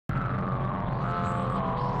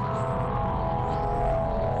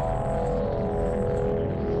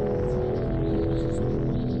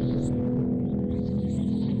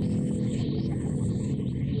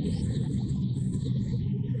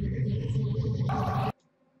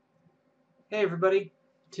Hey everybody,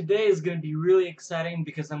 today is going to be really exciting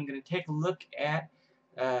because I'm going to take a look at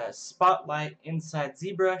Spotlight inside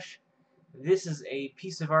ZBrush. This is a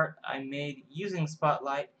piece of art I made using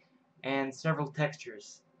Spotlight and several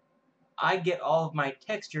textures. I get all of my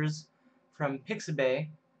textures from Pixabay,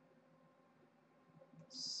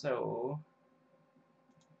 so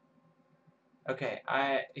okay,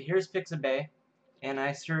 here's Pixabay, and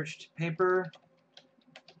I searched paper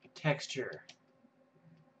texture.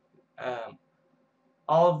 Um,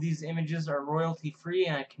 all of these images are royalty free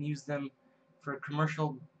and I can use them for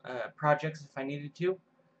commercial projects if I needed to.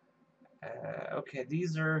 Okay,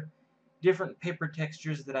 these are different paper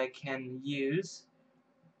textures that I can use.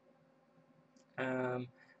 Um,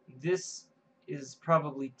 this is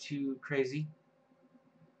probably too crazy.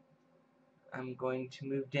 I'm going to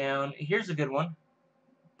move down. Here's a good one.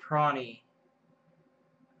 Prawny.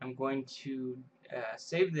 I'm going to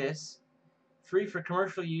save this. Free for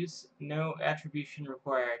commercial use, no attribution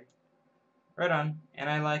required. Right on. And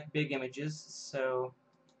I like big images, so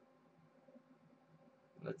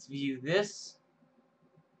let's view this.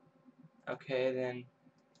 Okay, then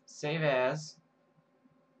save as.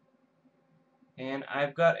 And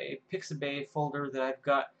I've got a Pixabay folder that I've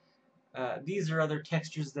got. These are other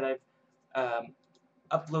textures that I've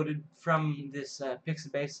uploaded from this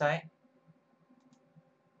Pixabay site.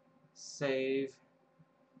 Save.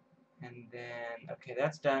 And then, okay,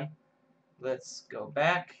 that's done. Let's go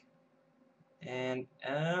back. And,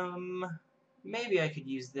 maybe I could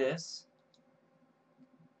use this.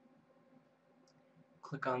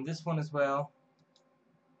 Click on this one as well.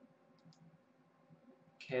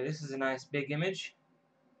 Okay, this is a nice big image.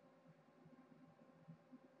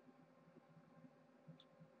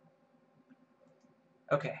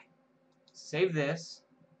 Okay, save this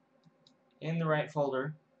in the right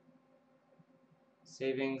folder.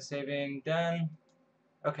 Saving, done.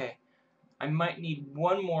 Okay, I might need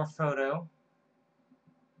one more photo.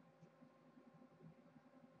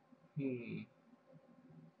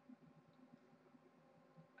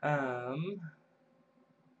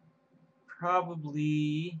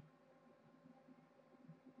 Probably.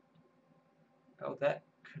 Oh, that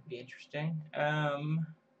could be interesting.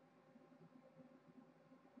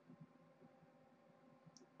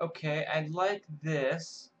 Okay, I like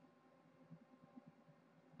this.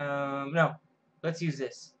 No, let's use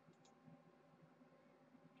this.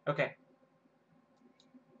 Okay.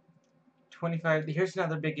 25. Here's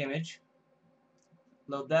another big image.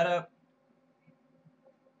 Load that up.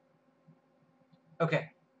 Okay.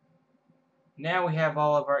 Now we have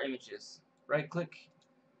all of our images. Right click,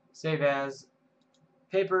 save as,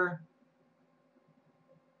 paper.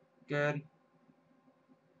 Good.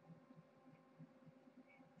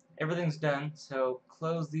 Everything's done, so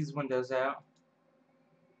close these windows out.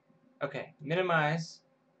 Okay, minimize,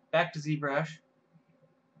 back to ZBrush.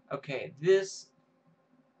 Okay, this,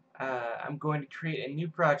 I'm going to create a new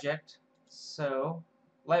project. So,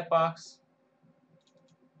 Lightbox,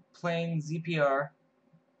 plain ZPR.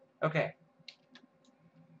 Okay.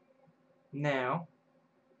 Now,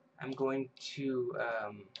 I'm going to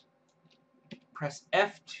press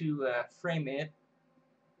F to frame it,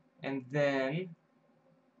 and then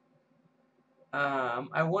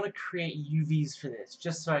I want to create UVs for this,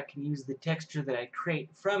 just so I can use the texture that I create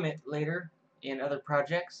from it later in other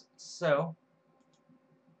projects. So,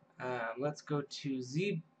 let's go to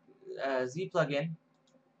Z plugin,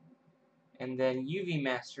 and then UV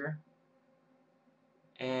master,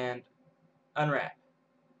 and unwrap.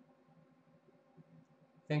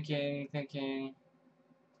 Thinking.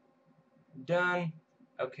 Done.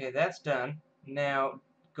 Okay, that's done. Now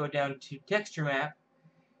go down to texture map,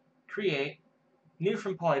 create, new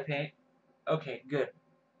from polypaint. Okay, good.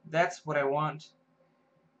 That's what I want.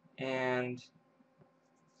 And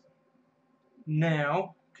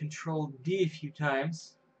now Control D a few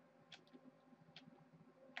times.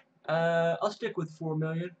 I'll stick with 4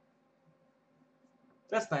 million.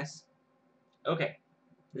 That's nice. Okay,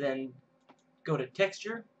 then go to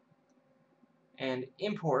texture and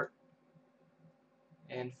import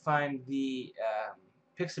and find the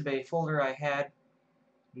Pixabay folder I had.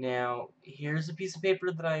 Now here's a piece of paper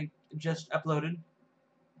that I just uploaded.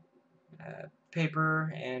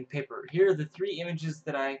 Paper and paper. Here are the 3 images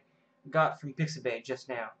that I got from Pixabay just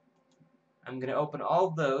now. I'm going to open all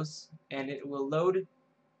of those and it will load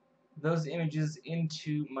those images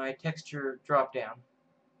into my texture dropdown.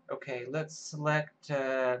 Okay, let's select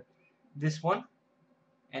this one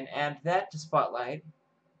and add that to Spotlight,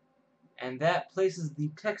 and that places the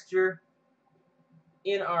texture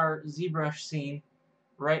in our ZBrush scene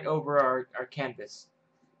right over our canvas.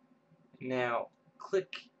 Now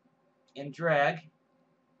click and drag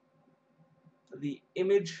the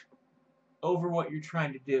image over what you're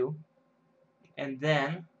trying to do, and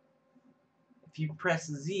then if you press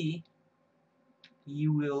Z,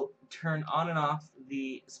 you will turn on and off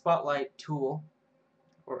the Spotlight tool,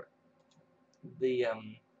 or the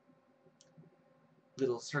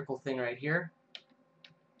little circle thing right here.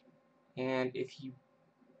 And if you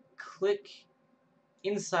click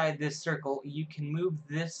inside this circle, you can move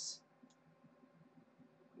this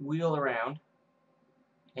wheel around,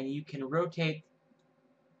 and you can rotate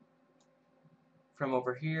from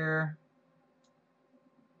over here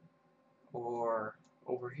or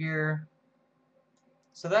over here.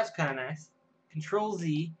 So that's kind of nice. Control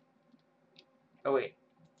Z. Oh wait,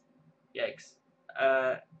 yikes.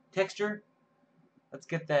 Texture. Let's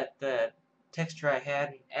get the texture I had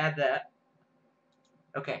and add that.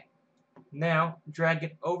 Okay. Now drag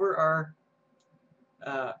it over our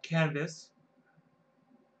canvas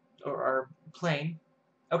or our plane.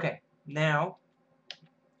 Okay. Now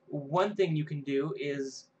one thing you can do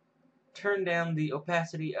is turn down the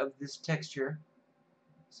opacity of this texture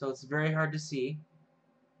so it's very hard to see.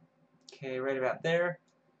 Okay, right about there.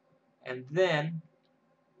 And then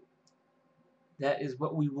that is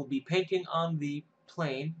what we will be painting on the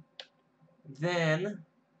plane. Then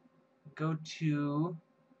go to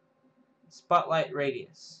Spotlight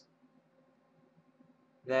Radius.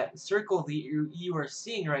 That circle that you are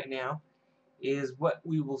seeing right now is what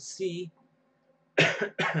we will see.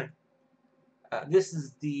 This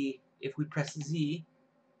is the, if we press Z,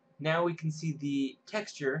 now we can see the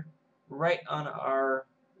texture right on our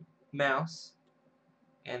mouse,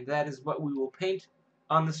 and that is what we will paint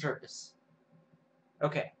on the surface.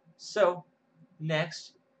 Okay, so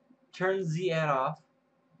next, turn Z add off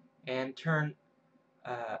and turn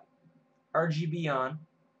RGB on.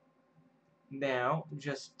 Now,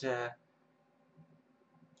 just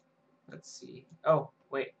let's see. Oh,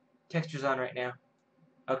 wait, texture's on right now.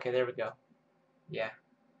 Okay, there we go. Yeah,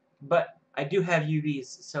 but I do have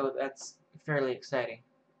UVs, so that's fairly exciting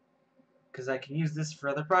because I can use this for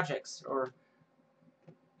other projects or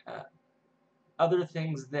other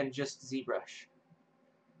things than just ZBrush.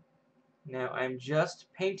 Now I'm just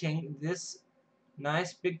painting this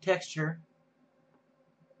nice big texture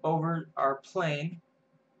over our plane,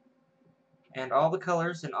 and all the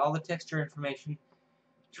colors and all the texture information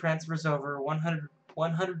transfers over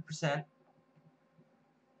 100%.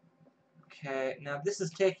 Okay, now this is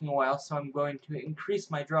taking a while, so I'm going to increase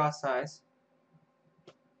my draw size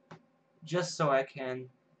just so I can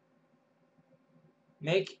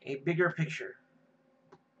make a bigger picture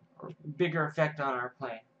or bigger effect on our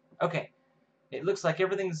plane. Okay, it looks like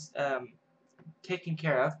everything's taken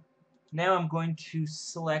care of. Now I'm going to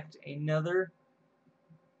select another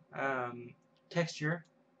texture,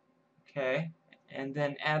 okay, and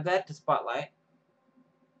then add that to Spotlight.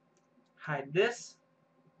 Hide this.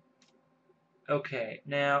 Okay,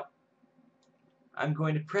 now I'm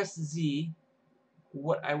going to press Z.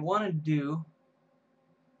 What I want to do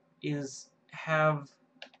is have,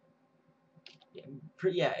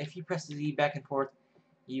 yeah, if you press Z back and forth,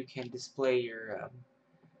 you can display your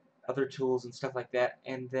other tools and stuff like that,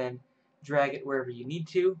 and then drag it wherever you need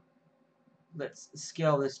to. Let's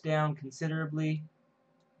scale this down considerably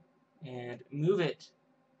and move it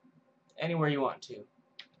anywhere you want to.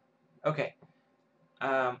 Okay.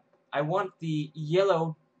 I want the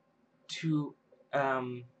yellow to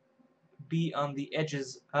be on the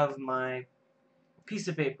edges of my piece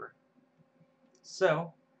of paper.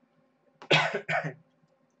 So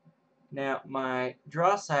now my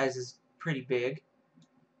draw size is pretty big.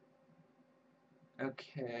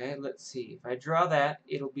 Okay, let's see. If I draw that,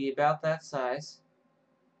 it'll be about that size.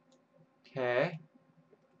 Okay.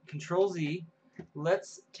 Control Z.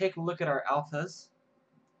 Let's take a look at our alphas.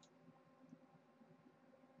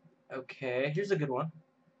 Okay, here's a good one.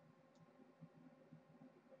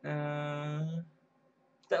 That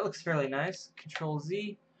looks fairly nice. Control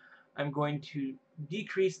Z. I'm going to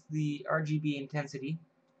decrease the RGB intensity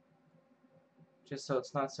just so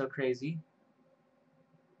it's not so crazy.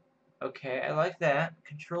 Okay, I like that.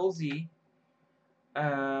 Control Z.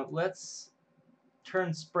 Let's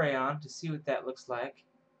turn spray on to see what that looks like.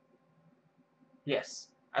 Yes,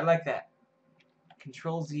 I like that.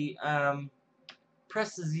 Control Z.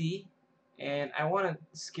 Press Z, and I want to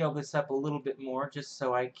scale this up a little bit more just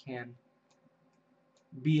so I can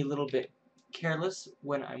be a little bit careless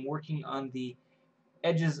when I'm working on the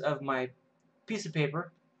edges of my piece of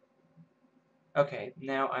paper. Okay,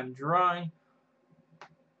 now I'm drawing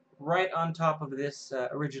right on top of this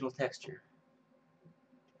original texture.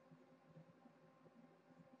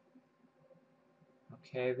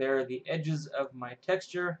 Okay, there are the edges of my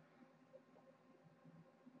texture.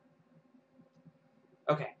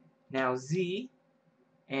 Okay, now Z,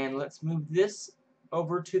 and let's move this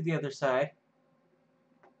over to the other side.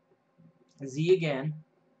 Z again,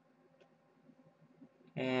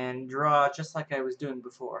 and draw just like I was doing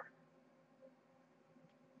before.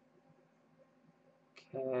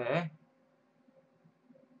 Okay.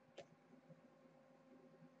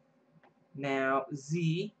 Now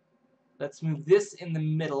Z, let's move this in the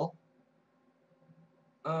middle,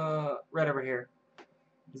 right over here.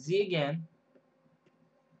 Z again.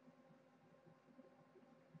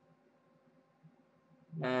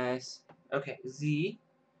 Nice. Okay, Z,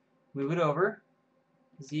 move it over.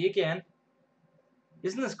 Z again.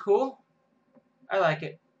 Isn't this cool? I like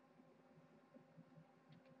it.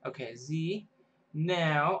 Okay, Z.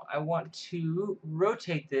 Now I want to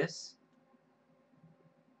rotate this,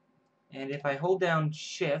 and if I hold down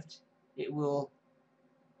Shift, it will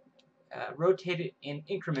rotate it in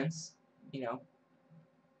increments. You know,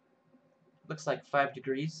 looks like 5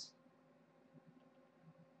 degrees.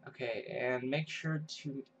 Okay, and make sure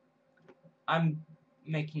to, I'm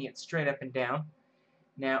making it straight up and down.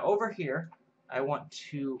 Now over here, I want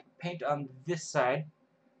to paint on this side,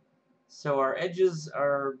 so our edges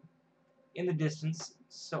are in the distance,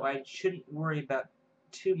 so I shouldn't worry about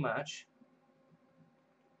too much.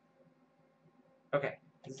 Okay,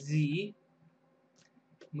 Z,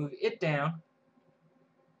 move it down,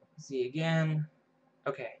 Z again,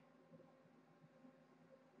 okay.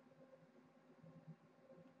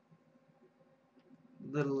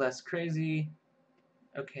 A little less crazy,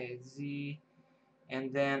 okay, Z,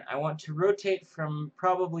 and then I want to rotate from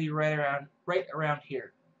probably right around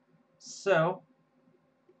here. So,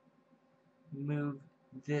 move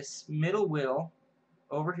this middle wheel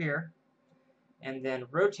over here, and then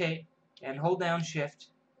rotate and hold down Shift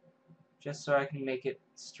just so I can make it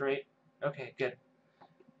straight. Okay, good.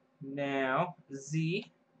 Now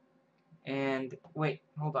Z, and wait,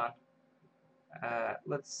 hold on.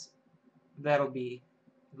 That'll be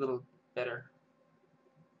a little better.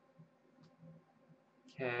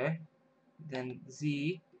 Okay, then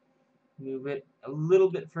Z, move it a little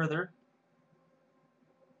bit further.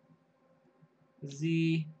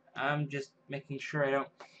 Z, I'm just making sure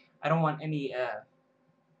I don't want any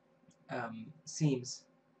seams.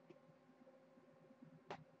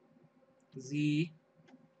 Z,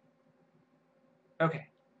 okay,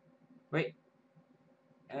 wait,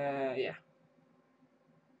 yeah.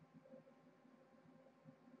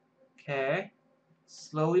 Okay,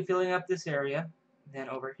 slowly filling up this area. Then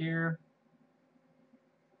over here,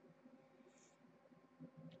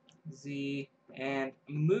 Z, and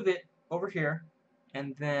move it over here,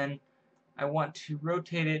 and then I want to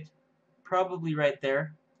rotate it probably right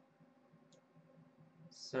there.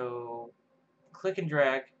 So click and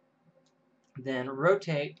drag, then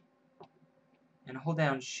rotate, and hold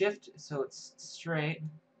down Shift so it's straight.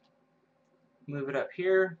 Move it up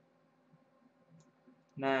here.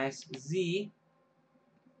 Nice. Z.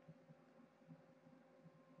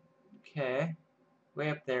 Okay. Way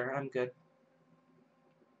up there. I'm good.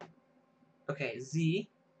 Okay, Z.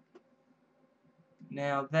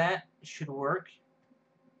 Now that should work.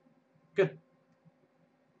 Good.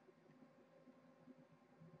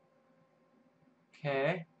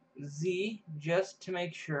 Okay. Z, just to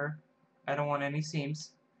make sure. I don't want any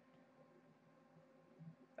seams.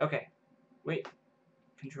 Okay. Wait.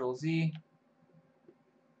 Control Z.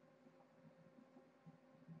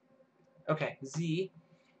 Okay, Z.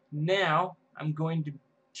 Now I'm going to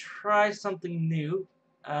try something new.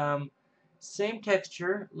 Same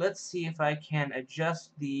texture. Let's see if I can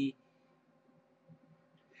adjust the...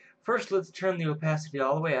 First, let's turn the opacity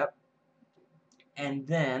all the way up. And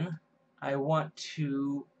then I want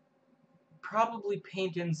to probably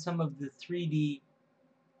paint in some of the 3D...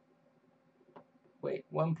 Wait,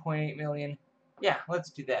 1.8 million? Yeah, let's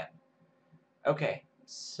do that. Okay,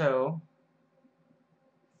 so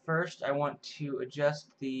first I want to adjust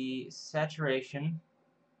the saturation.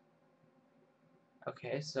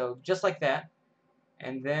 Okay, so just like that.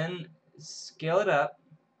 And then scale it up.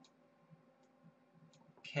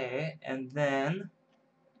 Okay, and then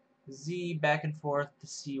Z back and forth to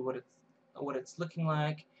see what it's looking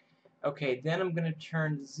like. Okay, then I'm gonna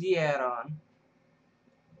turn Z add on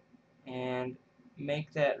and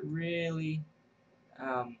make that really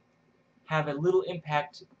have a little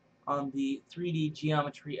impact on the 3D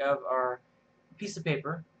geometry of our piece of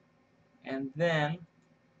paper. And then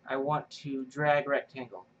I want to drag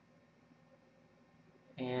rectangle.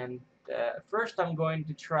 And first I'm going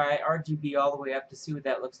to try RGB all the way up to see what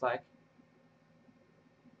that looks like.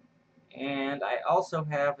 And I also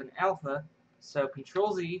have an alpha, so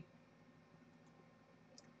Control Z.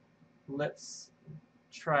 Let's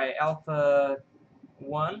try alpha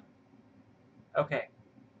 1. Okay.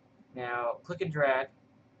 Now click and drag.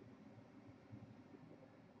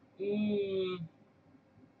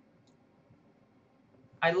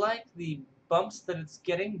 I like the bumps that it's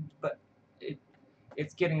getting, but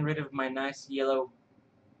it's getting rid of my nice yellow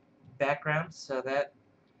background, so that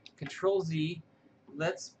Control Z.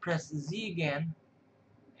 Let's press Z again,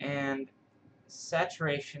 and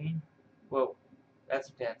saturation. Whoa,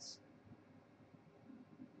 that's dense.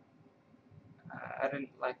 I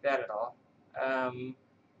didn't like that at all.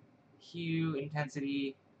 Hue,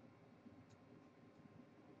 intensity.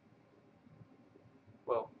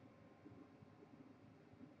 Whoa.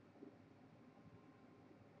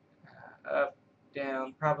 Up,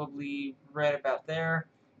 down, probably right about there.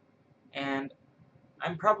 And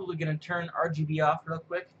I'm probably going to turn RGB off real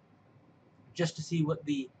quick, just to see what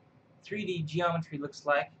the 3D geometry looks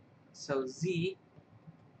like. So Z,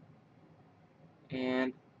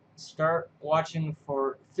 and start watching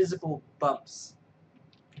for physical bumps.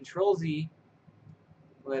 Control Z.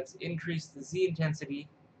 Let's increase the Z intensity.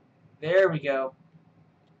 There we go.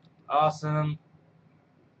 Awesome.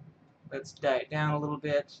 Let's die it down a little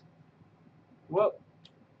bit. Whoa.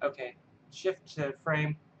 Okay. Shift to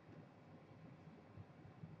frame.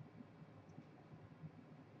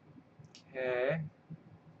 Okay.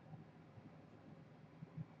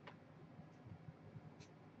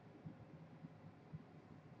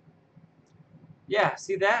 Yeah,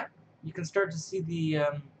 see that? You can start to see the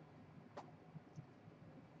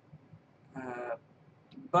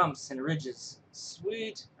bumps and ridges.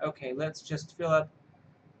 Sweet. Okay, let's just fill up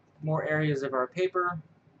more areas of our paper.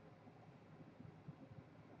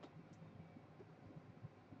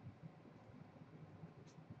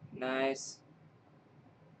 Nice.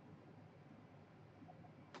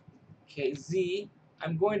 Okay, Z.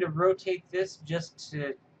 I'm going to rotate this just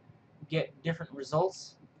to get different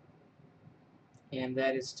results. And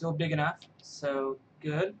that is still big enough. So,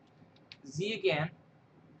 good. Z again.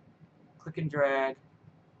 Click and drag.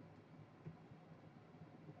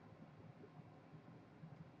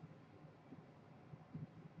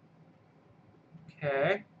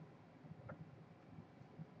 Okay.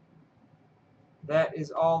 That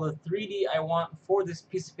is all the 3D I want for this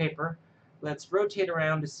piece of paper. Let's rotate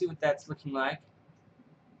around to see what that's looking like.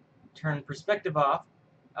 Turn perspective off.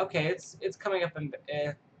 Okay, it's coming up and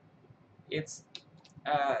it's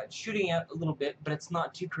shooting out a little bit, but it's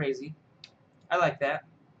not too crazy. I like that.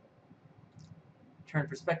 Turn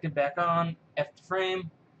perspective back on. F to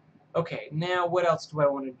frame. Okay, now what else do I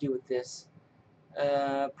want to do with this?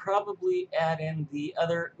 Probably add in the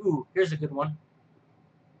other. Ooh, here's a good one.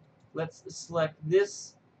 Let's select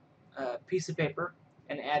this piece of paper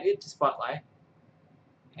and add it to Spotlight.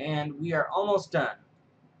 And we are almost done.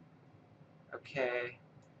 Okay.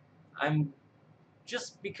 I'm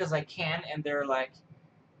just because I can, and there are like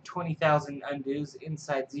 20,000 undos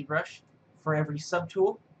inside ZBrush for every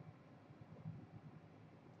subtool.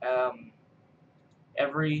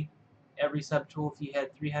 Every subtool, if you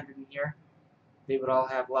had 300 in here, they would all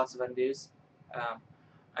have lots of undos.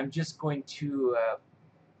 I'm just going to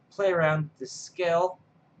play around with the scale,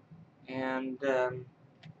 and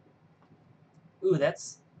ooh,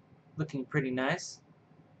 that's looking pretty nice.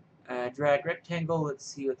 Drag rectangle, let's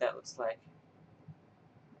see what that looks like.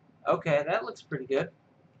 Okay, that looks pretty good.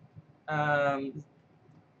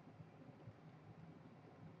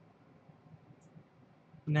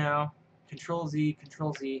 Now, Control Z,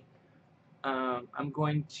 Control Z. I'm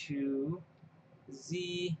going to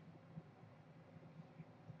Z.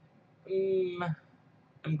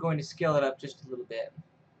 I'm going to scale it up just a little bit.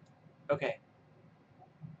 Okay.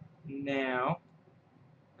 Now,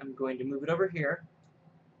 I'm going to move it over here.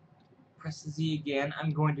 Press Z again.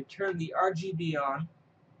 I'm going to turn the RGB on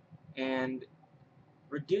and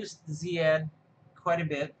reduce the Z add quite a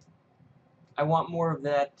bit. I want more of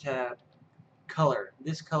that color.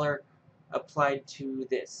 This color applied to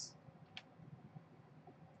this.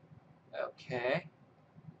 Okay.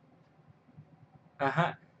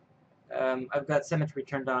 I've got symmetry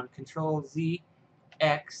turned on. Control Z,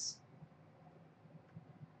 X.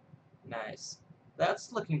 Nice.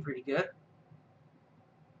 That's looking pretty good.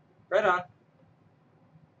 Right on.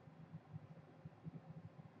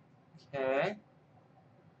 Okay.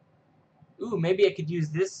 Ooh, maybe I could use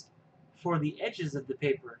this for the edges of the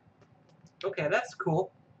paper. Okay, that's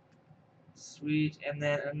cool. Sweet. And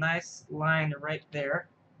then a nice line right there.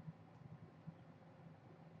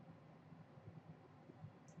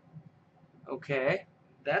 Okay,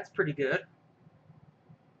 that's pretty good.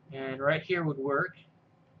 And right here would work.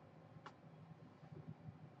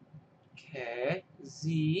 Okay,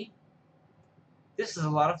 Z. This is a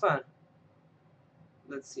lot of fun.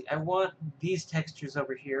 let's see, I want these textures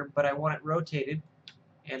over here, but I want it rotated.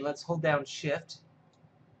 And let's hold down Shift.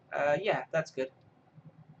 Yeah, that's good.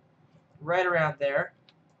 Right around there.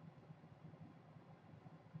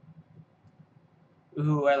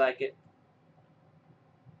 Ooh, I like it.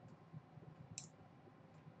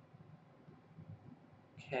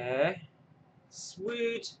 Okay.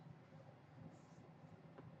 Sweet.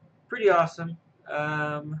 Pretty awesome.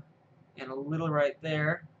 And a little right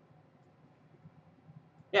there.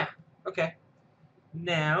 Yeah, okay.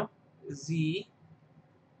 Now, Z.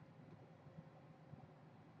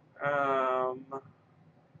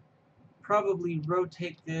 Probably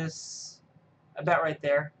rotate this about right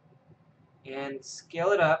there. And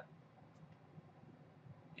scale it up.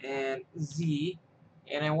 And Z.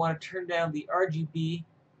 And I want to turn down the RGB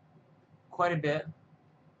quite a bit.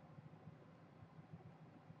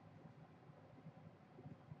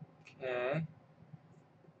 Okay.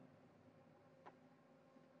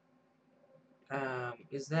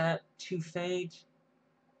 Is that too faint?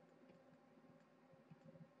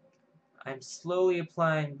 I'm slowly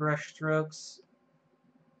applying brush strokes.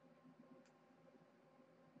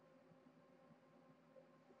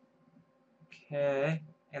 Okay.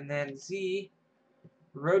 And then Z,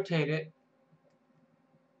 rotate it.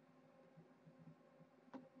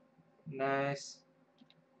 Nice.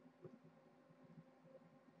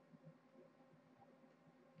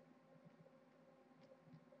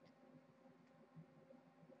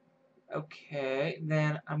 Okay,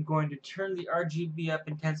 then I'm going to turn the RGB up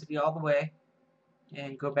intensity all the way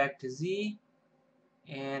and go back to Z,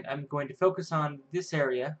 and I'm going to focus on this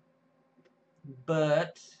area,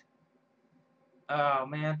 but oh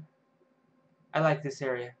man, I like this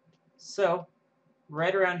area. So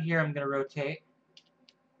right around here I'm going to rotate,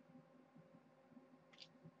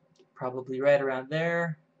 probably right around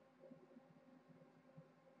there.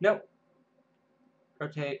 Nope.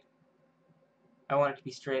 Rotate. I want it to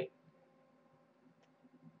be straight.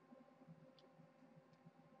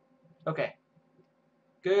 Okay.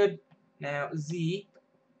 Good. Now Z.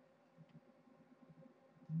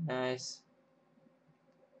 Nice.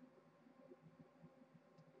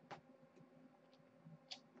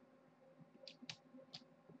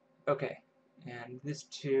 Okay. And this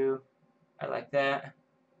too. I like that.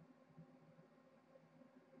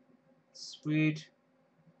 Sweet.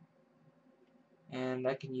 And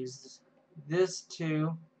I can use this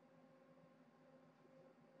too.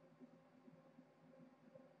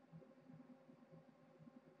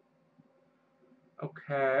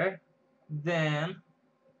 Okay. Then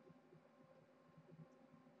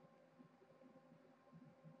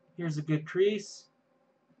here's a good crease.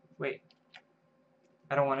 Wait.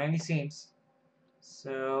 I don't want any seams.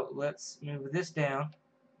 So let's move this down.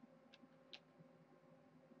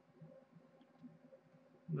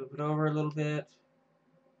 Move it over a little bit.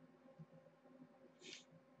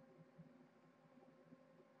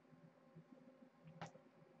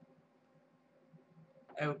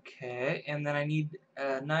 Okay, and then I need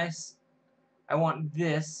a nice, I want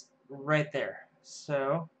this right there.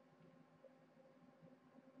 So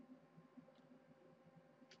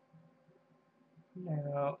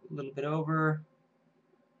now a little bit over.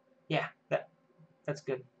 Yeah, that's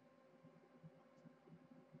good.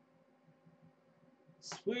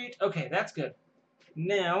 Sweet. Okay, that's good.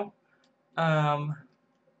 Now, I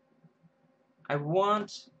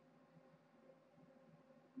want,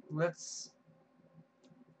 let's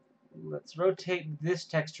rotate this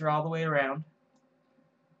texture all the way around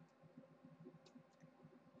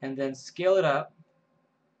and then scale it up.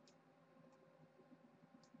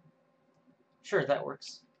 Sure, that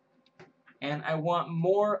works. And I want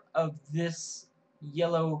more of this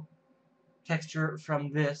yellow texture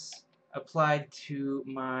from this applied to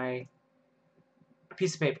my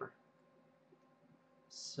piece of paper.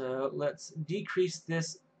 So let's decrease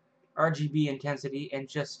this RGB intensity and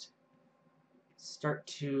just start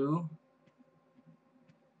to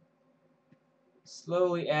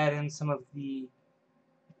slowly add in some of the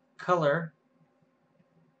color.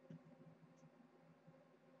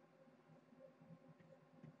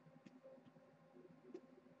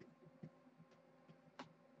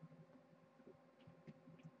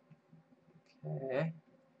 Okay.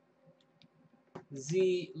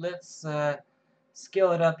 Z, let's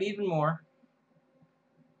scale it up even more.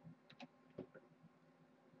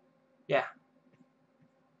 Yeah.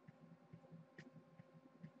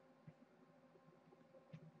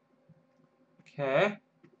 Okay.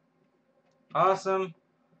 Awesome.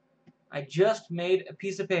 I just made a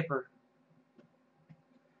piece of paper.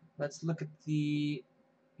 Let's look at the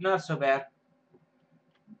not so bad.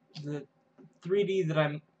 The 3D that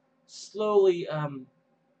I'm slowly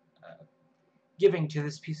giving to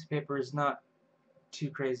this piece of paper is not too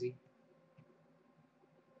crazy.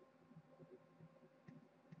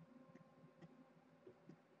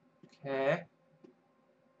 Okay.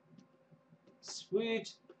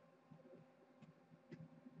 Sweet.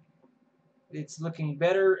 It's looking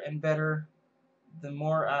better and better the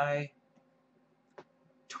more I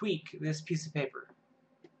tweak this piece of paper.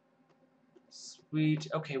 Sweet.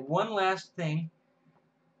 Okay, one last thing.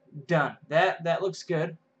 Done. That looks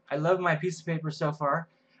good. I love my piece of paper so far,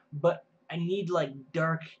 but I need like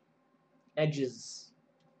dark edges.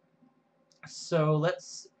 So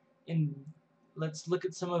let's look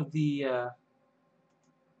at some of the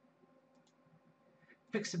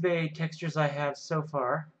Pixabay textures I have so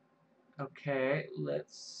far. Okay,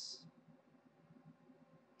 let's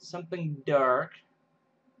something dark.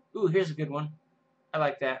 Ooh, here's a good one. I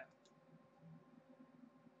like that.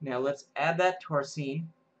 Now let's add that to our scene.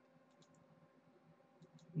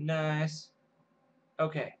 Nice.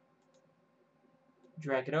 Okay.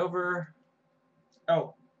 Drag it over.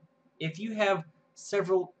 Oh, if you have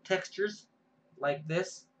several textures like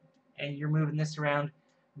this and you're moving this around,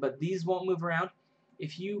 but these won't move around,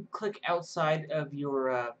 if you click outside of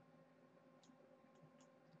your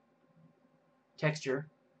texture,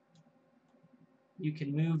 you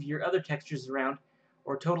can move your other textures around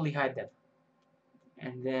or totally hide them.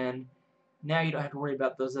 And then now you don't have to worry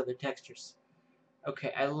about those other textures.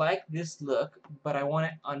 Okay, I like this look, but I want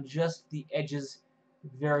it on just the edges,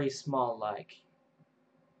 very small like.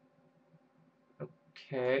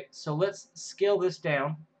 Okay, so let's scale this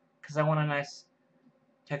down because I want a nice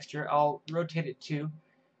texture. I'll rotate it too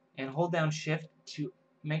and hold down shift to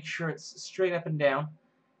make sure it's straight up and down,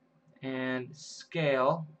 and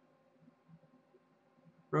scale,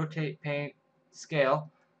 rotate, paint,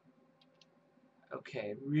 scale.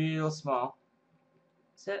 Okay, real small.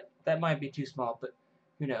 That might be too small, but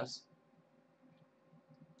who knows.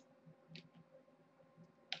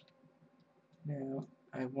 Now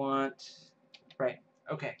I want, right,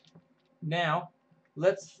 okay. Now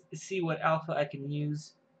let's see what alpha I can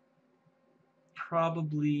use.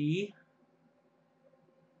 Probably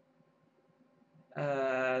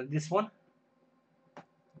this one.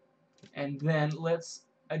 And then let's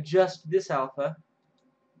adjust this alpha.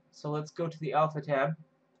 So let's go to the alpha tab,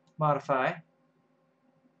 modify.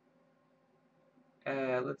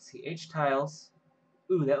 Let's see, H tiles.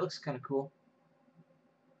 Ooh, that looks kind of cool.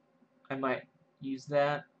 I might use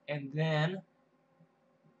that. And then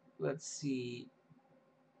let's see,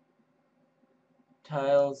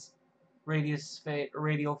 tiles, radius fade,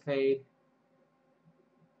 radial fade.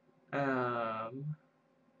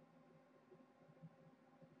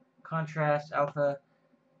 Contrast alpha.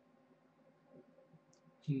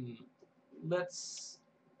 Let's.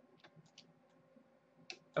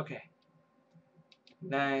 Okay.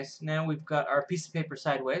 Nice. Now we've got our piece of paper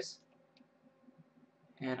sideways.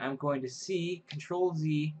 And I'm going to C, Control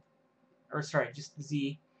Z, or sorry, just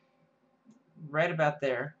Z, right about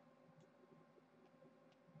there.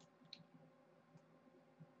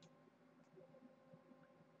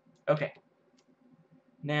 Okay.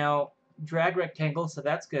 Now drag rectangle, so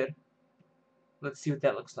that's good. Let's see what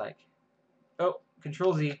that looks like. Oh,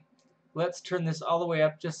 Control Z. Let's turn this all the way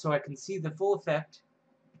up just so I can see the full effect.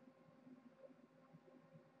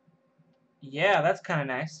 Yeah, that's kind of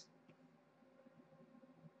nice.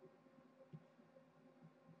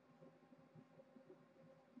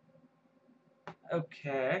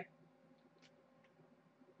 Okay.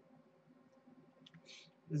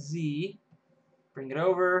 Z. Bring it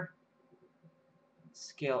over.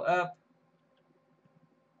 Scale up.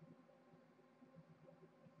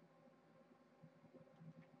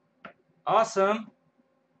 Awesome.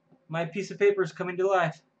 My piece of paper is coming to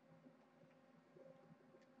life.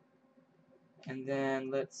 And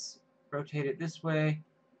then let's rotate it this way.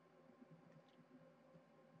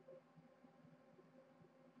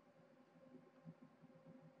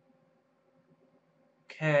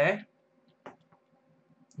 Okay.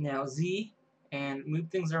 Now Z, and move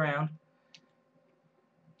things around.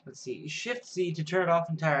 Let's see, Shift Z to turn it off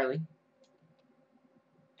entirely.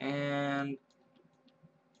 And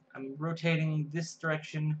I'm rotating this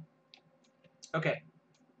direction. Okay,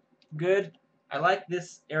 good. I like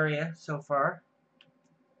this area so far.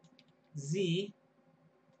 Z,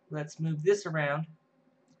 let's move this around,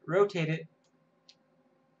 rotate it.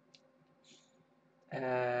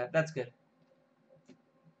 That's good.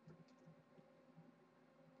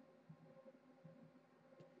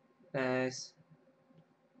 Nice.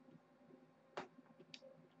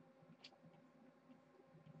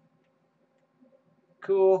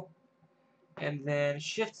 Cool. And then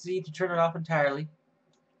Shift Z to turn it off entirely.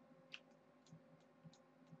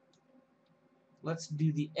 let's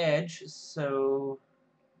do the edge. So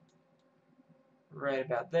right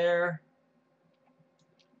about there.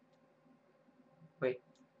 Wait.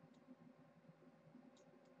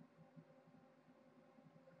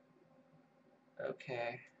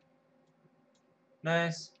 Okay.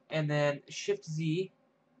 Nice. And then Shift Z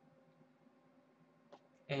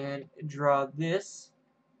and draw this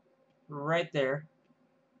right there.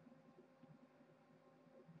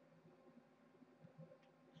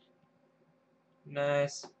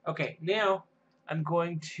 Nice. Okay, now I'm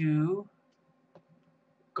going to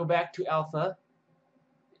go back to alpha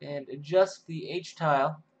and adjust the H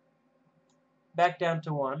tile back down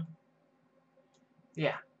to 1.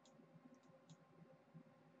 Yeah.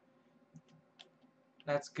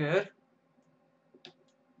 That's good.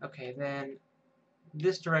 Okay, then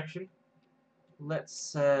this direction.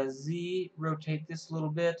 Let's Z rotate this a little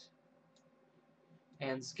bit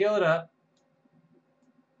and scale it up.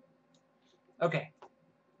 Okay.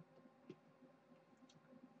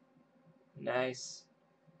 Nice.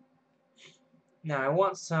 Now I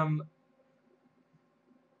want some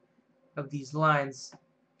of these lines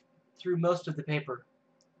through most of the paper.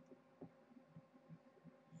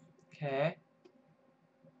 Okay.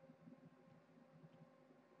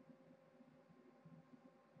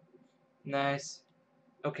 Nice.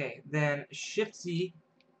 Okay, then Shift Z.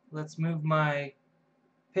 Let's move my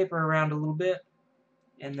paper around a little bit,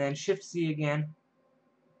 and then Shift Z again.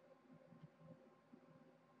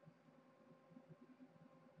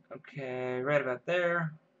 Okay, right about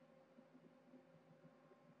there.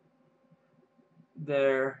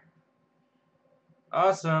 There.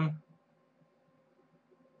 Awesome.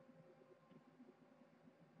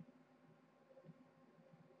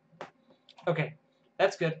 Okay,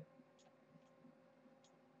 that's good.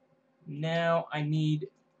 Now I need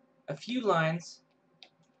a few lines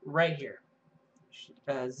right here.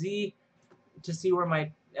 Z to see where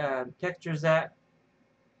my texture's at.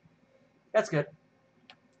 That's good.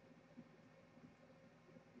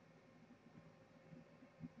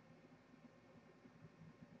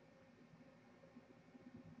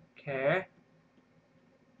 Okay.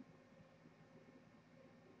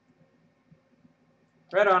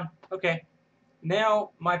 Right on. Okay.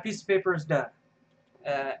 Now my piece of paper is done.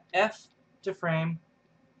 F to frame.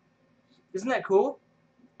 Isn't that cool?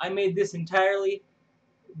 I made this entirely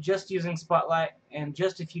just using Spotlight and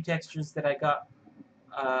just a few textures that I got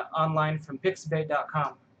online from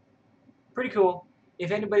pixabay.com. Pretty cool.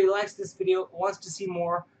 If anybody likes this video, wants to see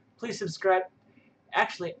more, please subscribe.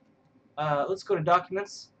 Actually, let's go to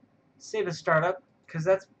Documents, save as startup, because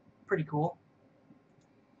that's pretty cool.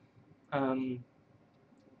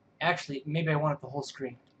 Actually, maybe I want it the whole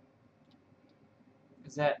screen.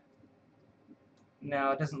 Is that...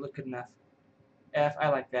 No, it doesn't look good enough. F, I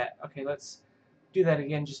like that. Okay, let's do that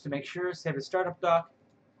again just to make sure. Save as startup doc.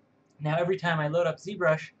 Now every time I load up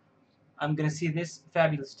ZBrush, I'm going to see this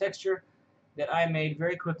fabulous texture that I made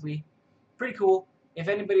very quickly. Pretty cool. If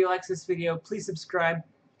anybody likes this video, please subscribe.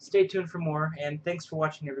 Stay tuned for more, and thanks for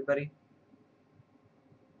watching, everybody.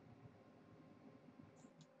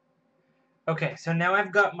 Okay, so now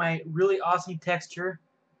I've got my really awesome texture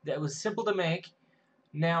that was simple to make.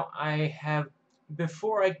 Now I have,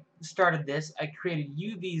 before I started this, I created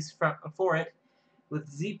UVs for it with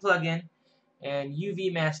Z plugin and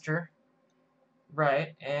UV master.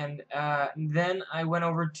 Right, and then I went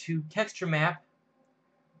over to texture map,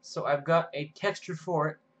 so I've got a texture for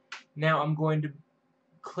it. Now I'm going to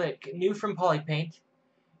click new from polypaint,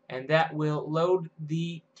 and that will load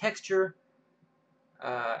the texture.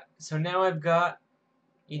 So now I've got,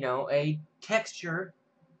 you know, a texture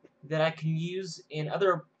that I can use in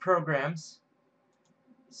other programs.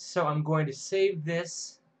 So I'm going to save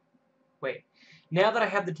this. Wait, now that I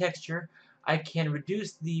have the texture, I can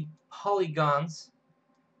reduce the polygons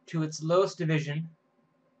to its lowest division,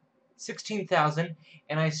 16,000,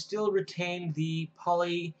 and I still retain the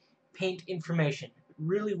poly paint information.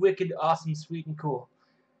 Really wicked, awesome, sweet, and cool.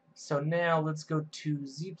 So now let's go to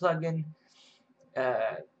Z plugin.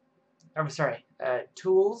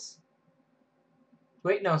 Tools.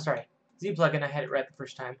 Wait, no, sorry. Z plugin. I had it right the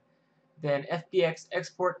first time. Then FBX,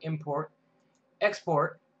 export, import,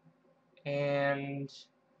 export, and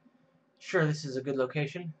sure, this is a good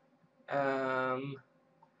location.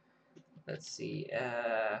 Let's see.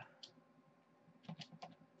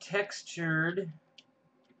 Textured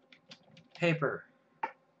paper.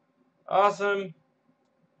 Awesome.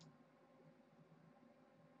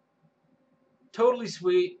 Totally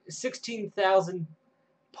sweet. 16,000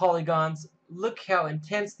 polygons. Look how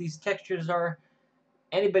intense these textures are.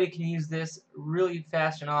 Anybody can use this. Really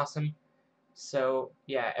fast and awesome. So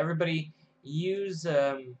yeah, everybody use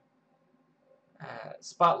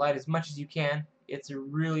Spotlight as much as you can. It's a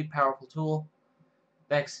really powerful tool.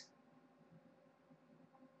 Thanks.